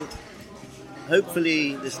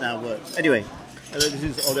Hopefully this now works. Anyway, hello, this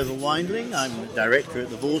is Oliver Weindling. I'm the director at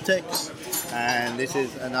the Vortex, and this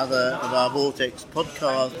is another of our Vortex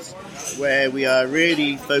podcasts where we are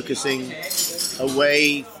really focusing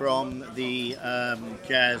away from the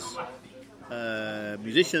jazz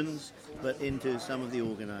musicians, but into some of the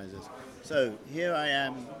organisers. So here I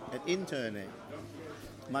am at Inntöne.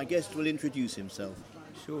 My guest will introduce himself.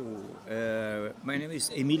 Sure. My name is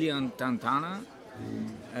Emilian Tantana.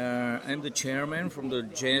 I'm the chairman from the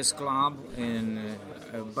jazz club in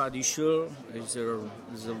Bad Ischl. It's a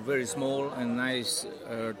very small and nice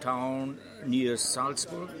town near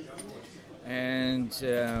Salzburg. And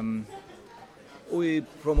we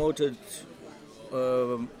promoted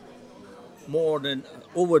over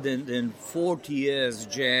 40 years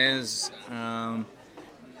jazz,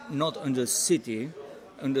 not in the city,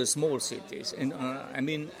 in the small cities, and I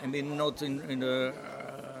mean not in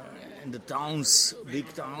the towns,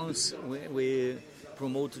 big towns. We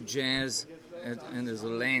promote jazz and as a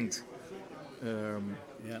land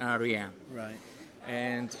area. Right.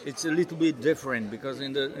 And it's a little bit different because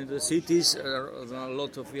in the cities there are a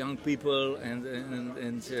lot of young people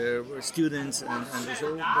and students and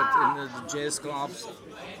so. But in the jazz clubs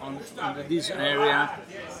in this area,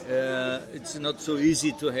 it's not so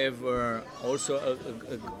easy to have also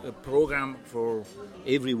a program for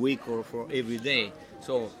every week or for every day.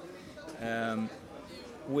 So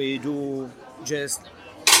we do just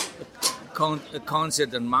a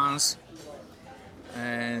concert and mass.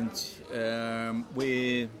 And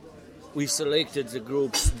we selected the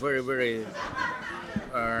groups very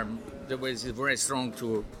the way is very strong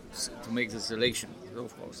to make the selection,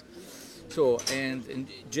 of course. So and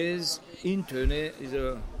Jazz Inntöne is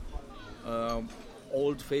a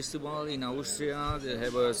old festival in Austria. They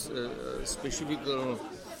have a specific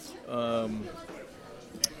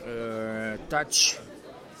touch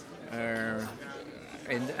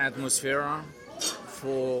and atmosphere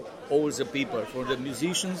for all the people, for the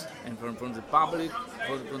musicians and from the public,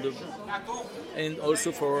 and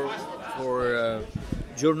also for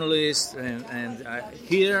journalists. And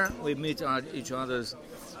here we meet each other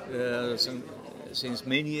since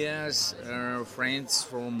many years. Friends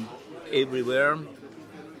from everywhere,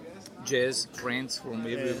 jazz friends from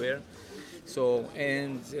everywhere. So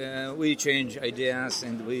and we change ideas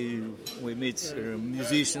and we meet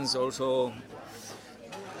musicians also.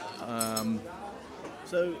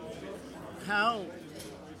 So, how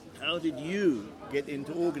did you get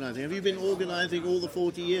into organising? Have you been organising all the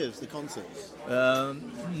 40 years, the concerts?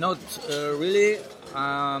 Not really.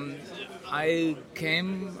 I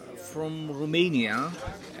came from Romania,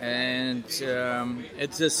 and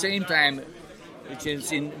at the same time, which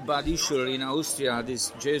is in Bad Ischl in Austria,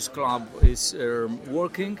 this jazz club is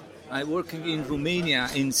working. I'm working in Romania,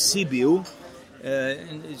 in Sibiu,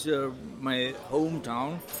 and it's my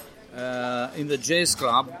hometown. In the jazz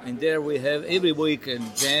club, and there we have every week a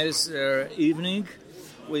jazz evening.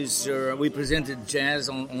 We presented jazz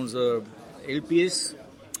on the LPs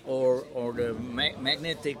or the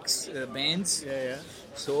magnetics bands. Yeah.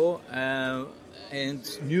 So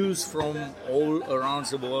and news from all around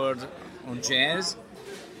the world on jazz,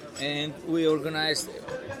 and we organized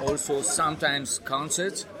also sometimes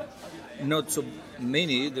concerts. Not so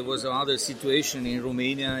many. There was another situation in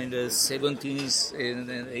Romania in the 70s and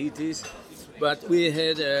 80s. But we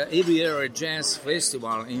had every year a jazz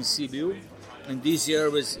festival in Sibiu. And this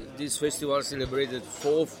year this festival celebrated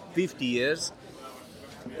 50 years.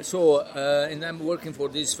 So, and I'm working for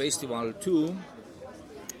this festival too.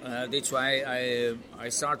 That's why I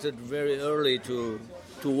started very early to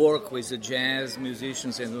work with the jazz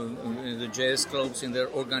musicians and the jazz clubs in their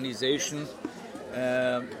organization.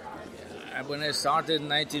 When I started in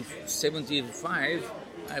 1975,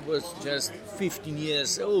 I was just 15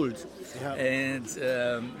 years old. Yeah. And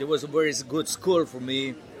it was a very good school for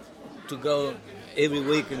me to go every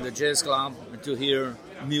week in the jazz club to hear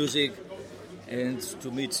music and to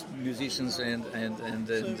meet musicians and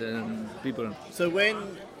people. So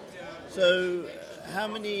how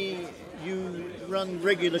many you run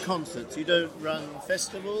regular concerts? You don't run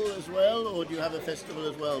festival as well, or do you have a festival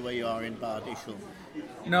as well where you are in Bad Ischl?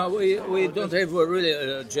 No, we don't have really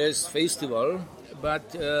a jazz festival,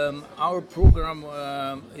 but our program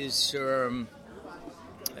is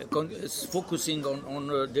focusing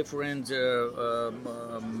on different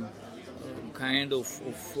kind of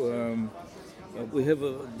we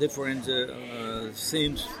have different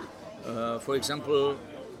themes. For example,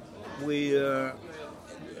 we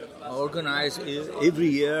organize every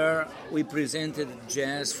year. We presented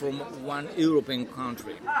jazz from one European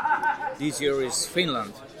country. This year is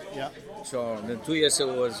Finland. Yeah. So the 2 years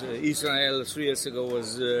ago was Israel, 3 years ago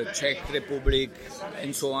was Czech Republic,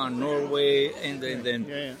 and so on, Norway, and then.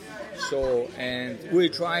 Yeah. So, and we're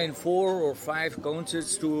trying 4 or 5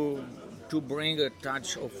 concerts to bring a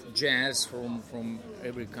touch of jazz from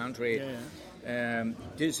every country. Yeah.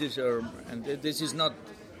 This is not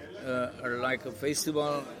like a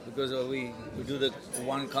festival, because we do the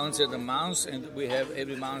one concert a month, and we have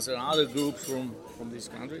every month another groups from these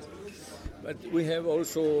countries. But we have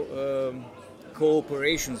also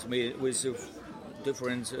cooperations with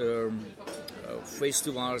different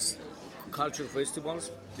festivals, cultural festivals.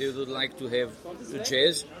 They would like to have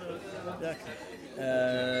jazz,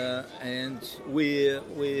 and we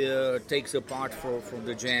take the part from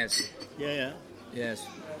the jazz. Yeah. Yes.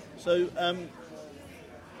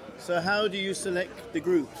 So how do you select the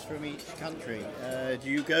groups from each country? Do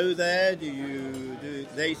you go there? Do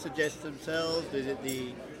they suggest themselves? Is it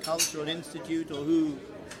the Cultural Institute or who?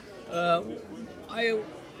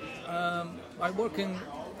 I'm working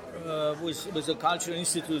with the Cultural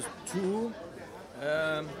Institute too,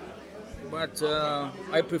 but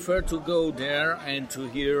I prefer to go there and to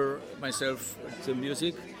hear myself the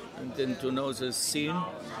music and then to know the scene.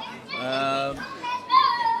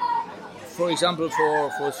 For example,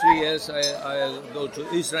 for 3 years I go to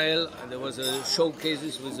Israel. There was a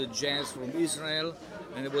showcases with the jazz from Israel,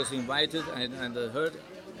 and I was invited and I heard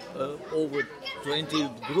over 20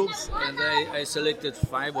 groups, and I selected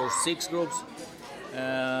 5 or 6 groups,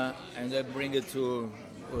 and I bring it to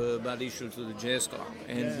Bad Ischl to the jazz club.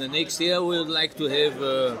 And the next year we would like to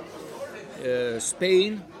have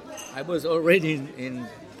Spain. I was already in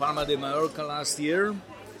Palma de Mallorca last year,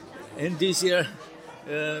 and this year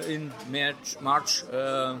in March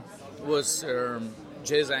was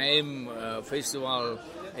Jazz AM festival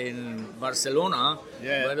in Barcelona,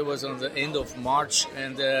 but it was on the end of March,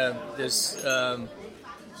 and this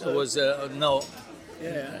was no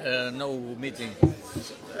meeting.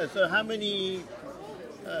 So how many?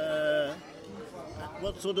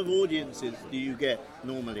 What sort of audiences do you get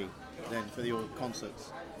normally then for your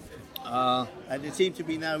concerts? And it seems to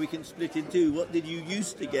be now we can split in two. What did you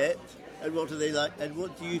used to get, and what are they like, and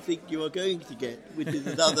what do you think you are going to get? Which is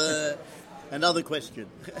another question.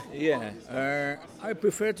 I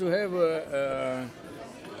prefer to have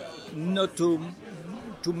not too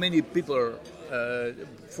many people.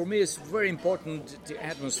 For me, it's very important the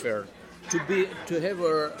atmosphere, to have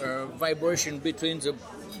a vibration between the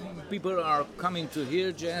people are coming to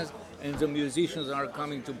hear jazz and the musicians are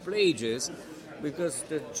coming to play jazz, because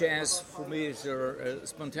the jazz for me is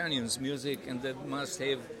spontaneous music, and that must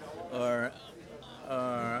have a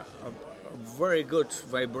very good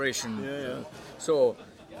vibration. So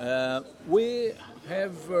we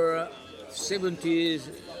have 70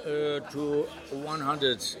 to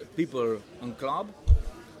 100 people on club,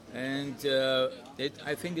 and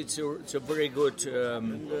I think it's a very good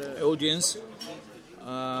audience.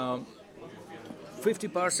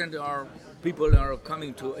 50% are people are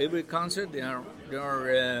coming to every concert. They are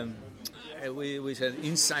we said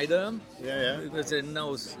insider, because they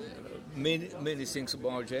know many things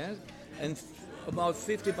about jazz, and about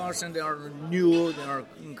 50% are new. They are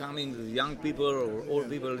coming, young people or old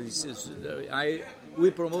people.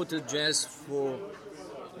 We promoted jazz for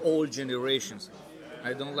all generations.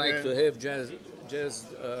 I don't like to have jazz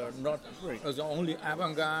not as only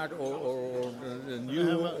avant-garde or the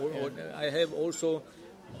new. I have also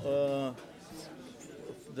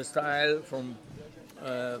the style from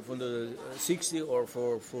the 60s, or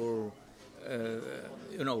for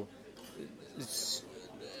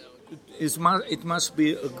it must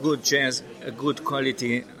be a good jazz, a good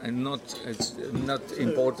quality, and it's not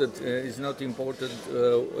imported. It's not imported.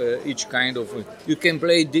 Each kind of. You can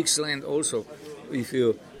play Dixieland also if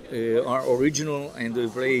you are original and you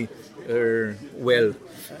play well.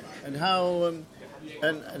 And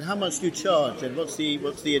how much do you charge? And what's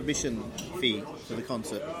the admission fee for the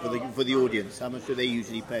concert for the audience? How much do they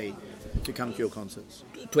usually pay to come to your concerts?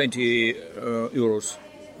 20 euros.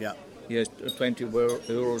 Yeah. Yes, 20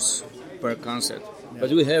 euros per concert. But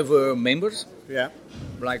we have members. Yeah.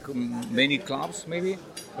 Like many clubs, maybe.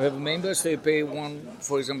 We have members. They pay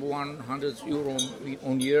for example, 100 euro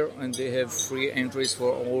on year, and they have free entries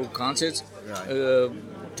for all concerts. Right.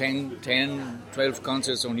 10, 12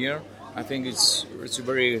 concerts on year. I think it's a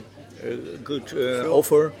very good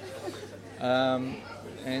offer.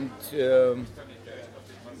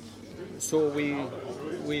 So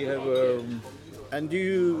we have. And do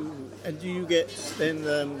you get then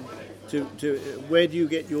where do you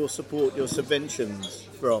get your support, your subventions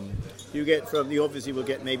from? You obviously will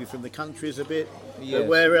get maybe from the countries a bit. Yes.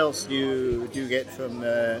 Where else do you get from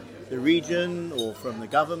the region or from the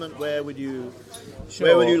government? Where would you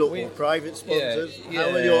Sure. look for? Private sponsors?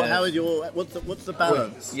 What's the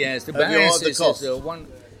balance? Yes, the of balance the is costs?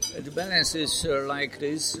 the balance is like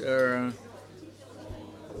this: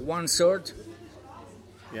 1/3.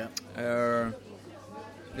 Yeah.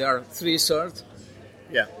 There are 3/3.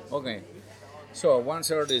 Yeah. Okay, so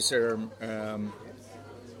 1/3 is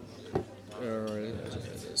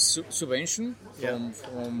subvention from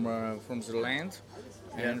the land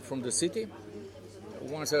and from the city.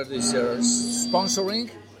 1/3 is sponsoring,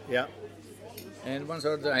 Yeah. and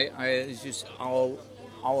 1/3 is just our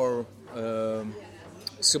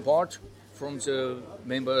support from the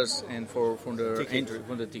members and from the Ticket. entry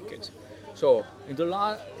from the tickets. So in the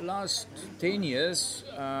last 10 years,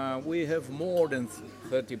 we have more than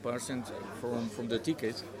 30% from the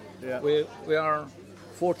tickets. Yeah. We are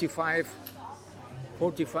 45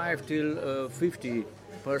 till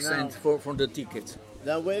 50% from the tickets.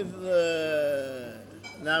 Now,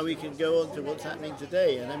 now we can go on to what's happening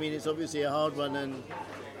today, and I mean it's obviously a hard one. And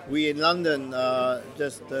we in London are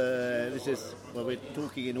just we're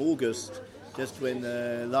talking in August, just when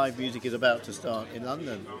live music is about to start in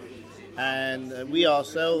London, and we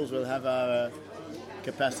ourselves will have our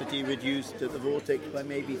capacity reduced at the Vortex by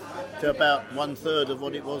maybe to about 1/3 of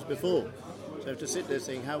what it was before. So to sit there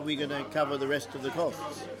saying, how are we going to cover the rest of the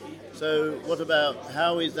costs? So what about,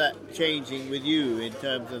 how is that changing with you in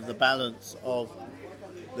terms of the balance of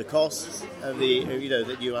the costs of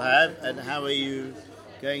that you have, and how are you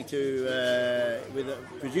going to, with a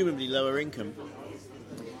presumably lower income,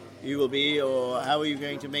 you will be, or how are you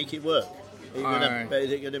going to make it work?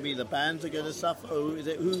 Is it going to be the bands are going to suffer, or is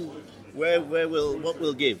it what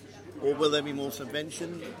will give? Or will there be more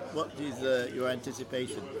subvention? What is your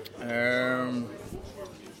anticipation?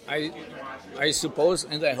 I suppose,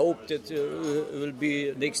 and I hope that will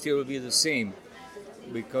be next year will be the same,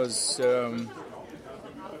 because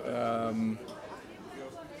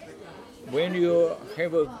when you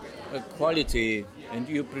have a quality and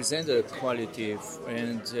you present a quality,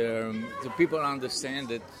 and the people understand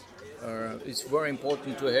that it's very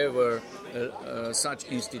important to have such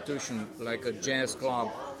institution like a jazz club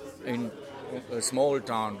in a small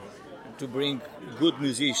town, to bring good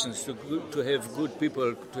musicians, to have good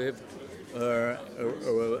people, to have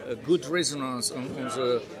a good resonance on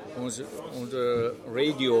the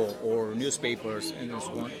radio or newspapers and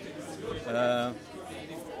so on.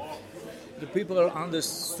 The people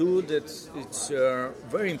understood that it's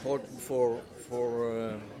very important for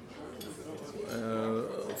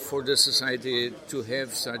the society to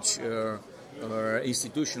have such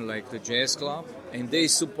institution like the jazz club, and they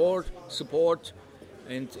support,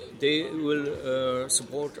 and they will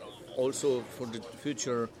support also for the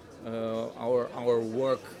future our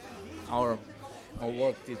work.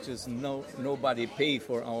 It is nobody pay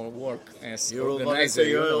for our work as organizer.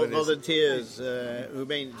 You're all volunteers who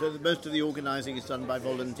main. So most of the organising is done by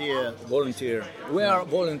volunteer. We are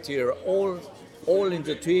volunteer. All in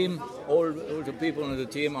the team, all the people in the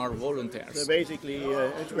team are volunteers. So basically,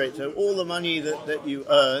 it's great. So all the money that you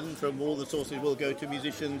earn from all the sources will go to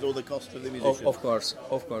musicians, or the cost of the musicians. Of course.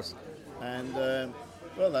 And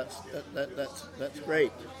well, that's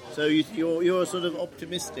great. So you're sort of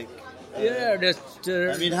optimistic. Yeah, that's.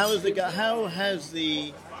 I mean, how has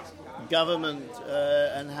the government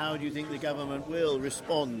and how do you think the government will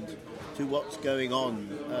respond to what's going on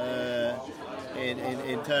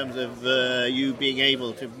in terms of you being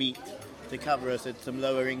able to cover us at some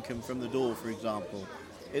lower income from the door, for example?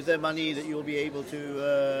 Is there money that you'll be able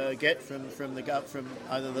to get from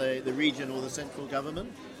either the region or the central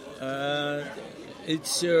government?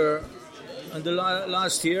 It's in the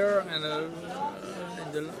last year and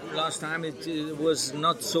the last time it was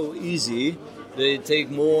not so easy. They take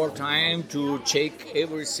more time to check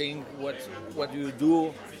everything what you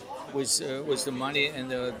do with the money, and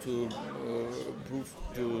to prove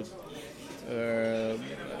to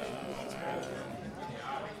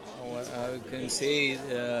I can say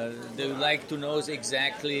they would like to know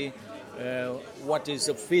exactly what is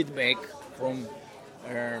the feedback from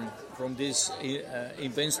this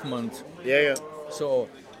investment. Yeah. So,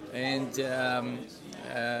 and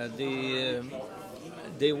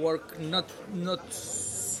they work not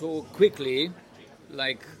so quickly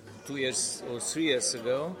like 2 years or 3 years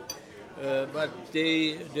ago, but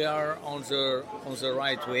they are on the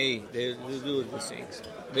right way. They do the things.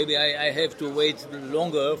 Maybe I have to wait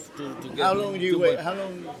longer to get. How long do you wait? How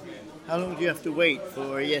long do you have to wait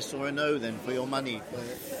for a yes or a no then for your money?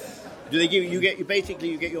 Do they give you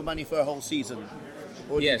get your money for a whole season?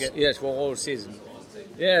 Or yes, for a whole season.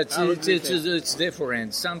 Yeah, it's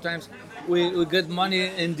different. Sometimes we get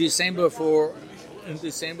money in December for in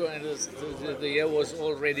December, and the year was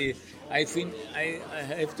already. I think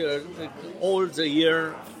after all the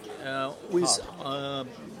year with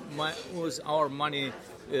our money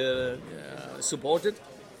supported,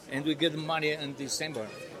 and we get money in December.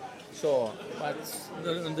 So, but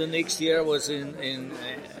the next year was in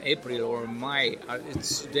April or May.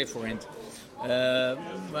 It's different.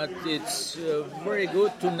 But it's very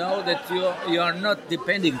good to know that you are not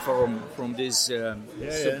depending from this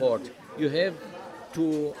support. You have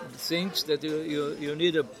to think that you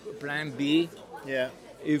need a plan B. Yeah.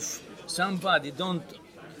 If somebody don't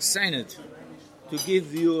sign it to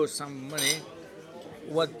give you some money,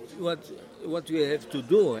 what you have to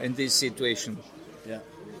do in this situation? Yeah.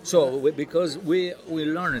 So because we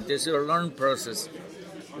learn it, it's a learned process.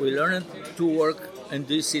 We learn to work in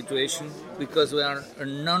this situation because we are a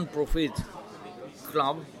non-profit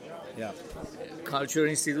club, culture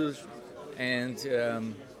institute, and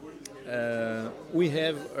we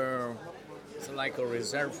have it's like a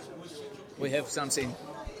reserve. We have something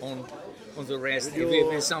on the rest.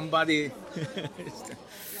 If somebody.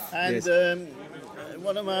 And Yes.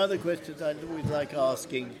 One of my other questions I always like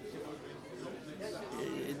asking.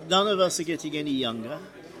 None of us are getting any younger.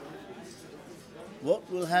 What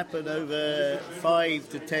will happen over 5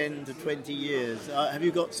 to 10 to 20 years? Have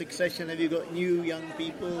you got succession? Have you got new young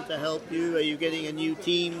people to help you? Are you getting a new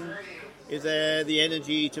team? Is there the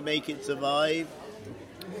energy to make it survive?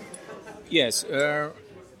 Yes,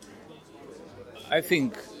 I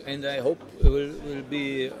think, and I hope it will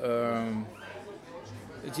be.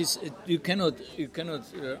 You cannot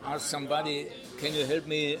ask somebody, can you help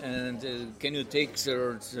me, and can you take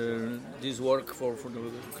this work for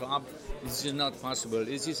the club? This is not possible.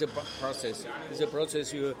 This is a process. It's a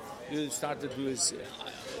process you started with,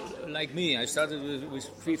 like me. I started with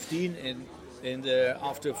 15, and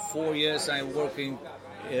after 4 years I'm working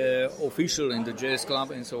official in the jazz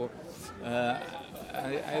club, and so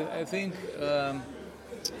I think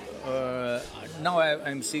now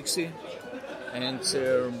I'm 60. And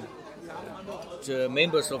the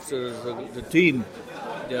members of the team,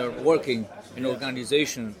 they are working in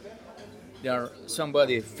organization. There are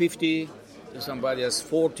somebody 50, somebody has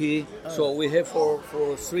 40. So we have for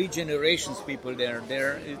 3 generations people there.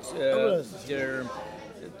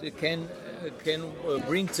 They can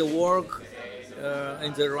bring the work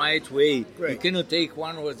in the right way. Great. You cannot take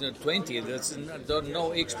one with 20. That's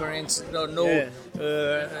no experience,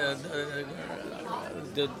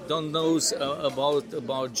 that don't know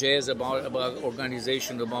about jazz, about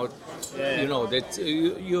organization, about that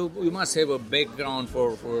you must have a background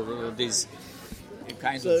for this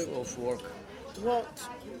kind of work.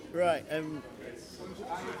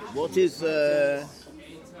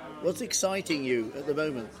 What's exciting you at the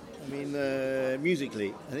moment? I mean,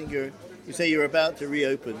 musically, I think you say you're about to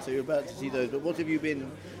reopen, so you're about to see those. But what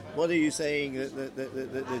are you saying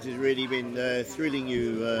that has really been thrilling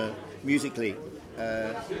you musically?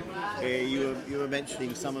 You were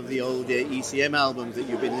mentioning some of the old ECM albums that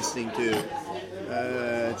you've been listening to,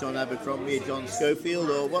 John Abercrombie, John Schofield,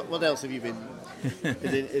 or what else have you been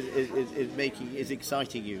is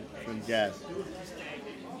exciting you from jazz?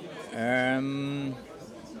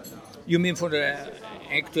 You mean for the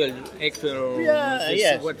actual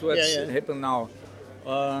what's happened now?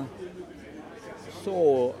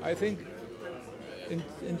 So I think in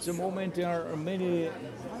the moment there are many.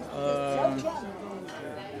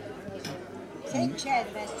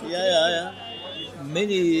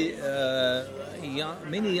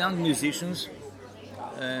 Many young musicians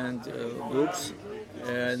and groups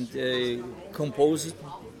and composers,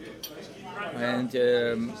 and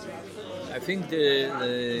I think the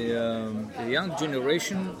young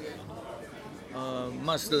generation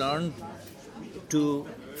must learn to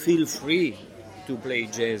feel free to play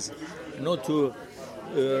jazz, not to.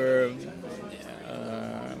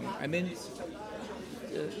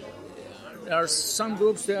 There are some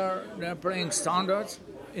groups they're playing standards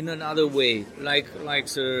in another way, like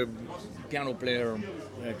the piano player.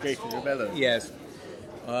 Jason Rebello. Yes,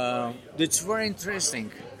 it's very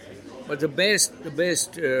interesting. But the best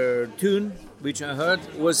tune which I heard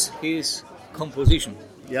was his composition.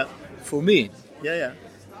 Yeah. For me. Yeah.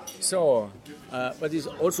 So, but it's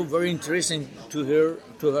also very interesting to hear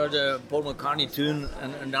the Paul McCartney tune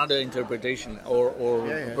and another interpretation, or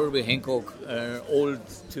Herbie Hancock old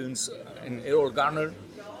tunes and Errol Garner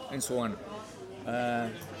and so on.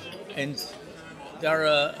 And there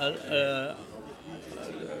are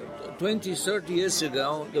 20, 30 years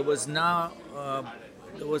ago there was not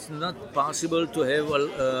possible to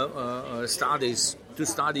have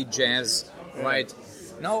study jazz, right?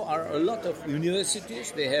 Now are a lot of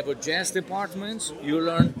universities. They have a jazz departments. You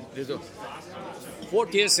learn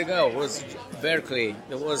 40 years ago was Berkeley.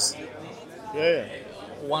 There was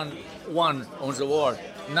one on the world.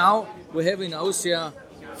 Now we have in Austria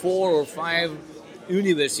 4 or 5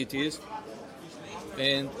 universities,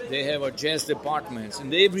 and they have a jazz departments.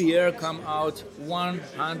 And every year come out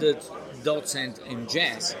 100 docents in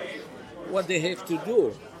jazz. What they have to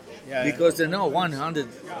do? Because there are now 100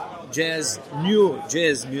 new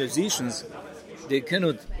jazz musicians. They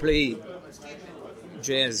cannot play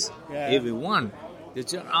jazz everyone.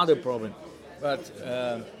 It's another problem. But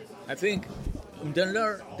I think they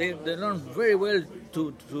learn very well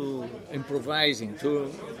to improvising, to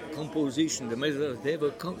composition. They have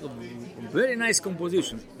a very nice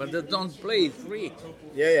composition, but they don't play free.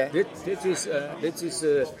 That is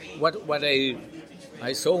what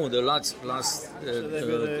I saw in the last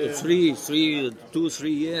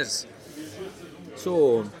 3 years.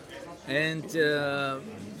 So, and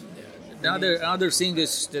the other thing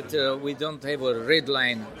is that we don't have a red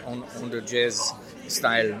line on the jazz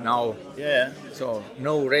style now. So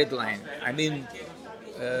no red line. I mean,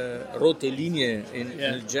 rote Linie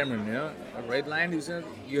in German. A red line is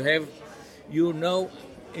you know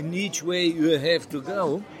in each way you have to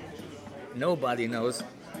go. Nobody knows.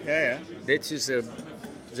 That is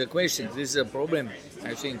the question. This is a problem,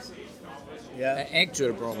 I think. An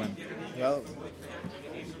actual problem. Well,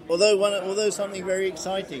 although something very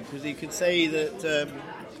exciting, because you could say that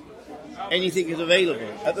anything is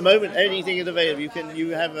available at the moment. Anything is available.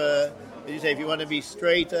 You have as you say, if you want to be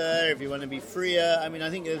straighter, if you want to be freer. I mean, I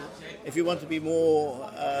think if you want to be more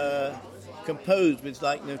composed with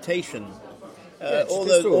like notation,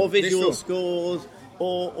 or visual scores,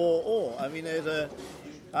 or. I mean,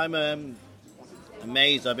 I'm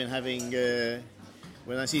amazed. I've been having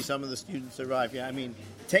when I see some of the students arrive. I mean,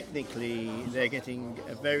 technically they're getting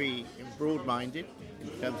very broad-minded in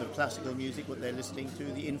terms of classical music, what they're listening to,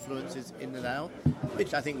 the influences in and out,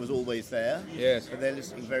 which I think was always there. Yes. But they're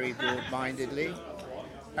listening very broad-mindedly,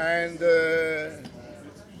 and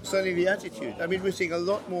certainly the attitude. I mean, we're seeing a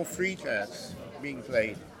lot more free jazz being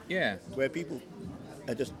played. Where people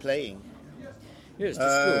are just playing. Yes,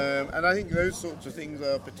 that's true. And I think those sorts of things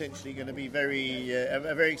are potentially going to be very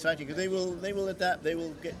exciting, because they will adapt, they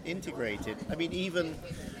will get integrated. I mean, even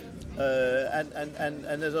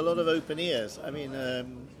and there's a lot of open ears. I mean,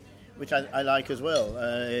 which I like as well.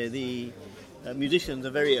 The musicians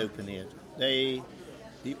are very open-eared. I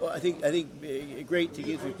think great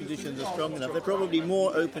gigs with musicians are strong enough. They're probably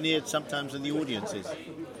more open-eared sometimes than the audiences.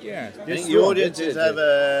 Yeah, I think the audiences have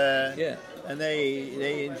and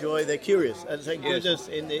they enjoy. They're curious, and thank goodness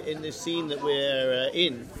in this scene that we're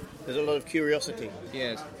in, there's a lot of curiosity.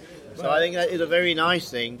 Yes. So I think that is a very nice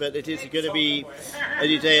thing, but it is going to be, as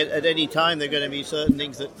you say, at any time there are going to be certain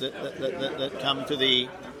things that come to the,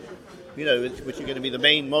 which are going to be the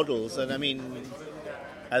main models. And I mean,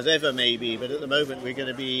 as ever maybe, but at the moment it's going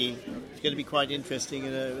to be quite interesting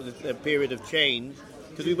in a period of change,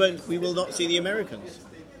 because we will not see the Americans.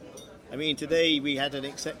 I mean, today we had an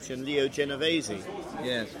exception, Leo Genovese.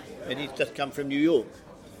 Yes. And he's just come from New York.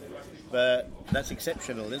 But that's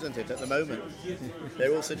exceptional, isn't it, at the moment?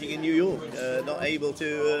 They're all sitting in New York, not able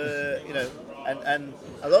to, and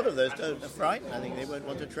a lot of those are frightened. I think they won't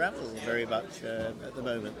want to travel very much at the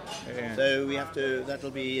moment. Yeah. So we have to, that's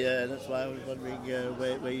why I was wondering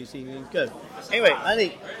where you see things go. Anyway, I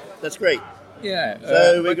think that's great. Yeah.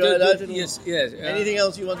 So we got that. Yes. Anything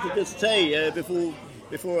else you want to just say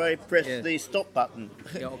before I press the stop button?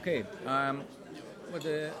 Okay. What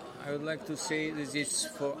I would like to say is it's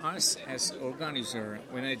for us as organizer,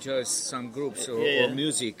 when I join some groups or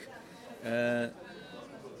music,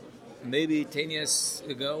 maybe 10 years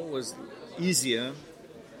ago was easier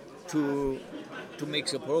to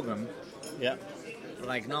make a program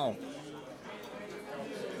like now.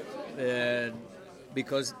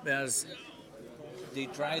 Because they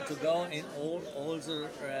try to go in all the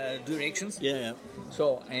directions.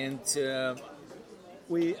 So, and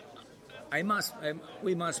we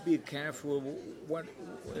must be careful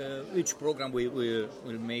which program we will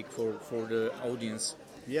make for the audience.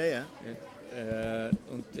 And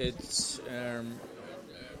it's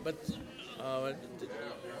but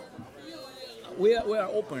we are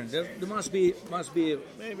open. There must be maybe,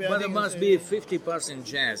 but there must be 50%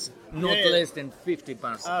 jazz, not less than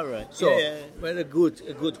 50%. All right. So, but a good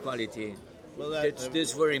quality. Well,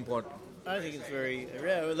 that's very important. I think it's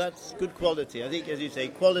well, that's good quality. I think, as you say,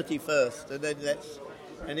 quality first, and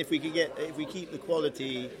then if we keep the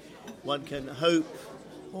quality, one can hope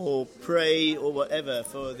or pray or whatever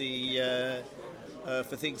for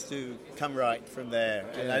for things to come right from there.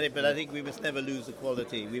 But I think we must never lose the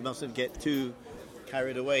quality. We mustn't get too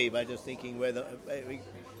carried away by just thinking whether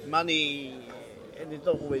money and it's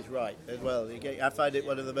not always right as well. I find it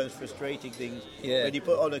one of the most frustrating things Yeah. when you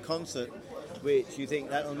put on a concert which you think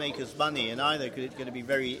that'll make us money, and either because it's going to be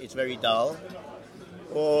very dull,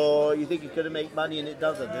 or you think it's going to make money and it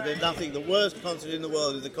doesn't. And there's nothing. The worst concert in the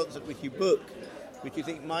world is the concert which you book, which you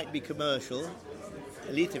think might be commercial,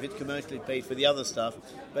 at least if it's commercially paid for the other stuff,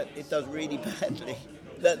 but it does really badly.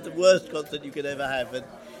 That's the worst concert you could ever have. And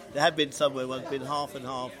there have been somewhere where it's been half and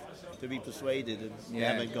half to be persuaded, and you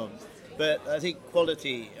haven't gone. But I think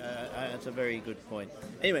quality, that's a very good point.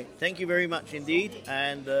 Anyway, thank you very much indeed,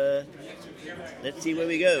 and let's see where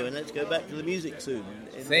we go, and let's go back to the music soon.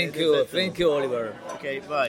 Thank you, Oliver. Okay, bye.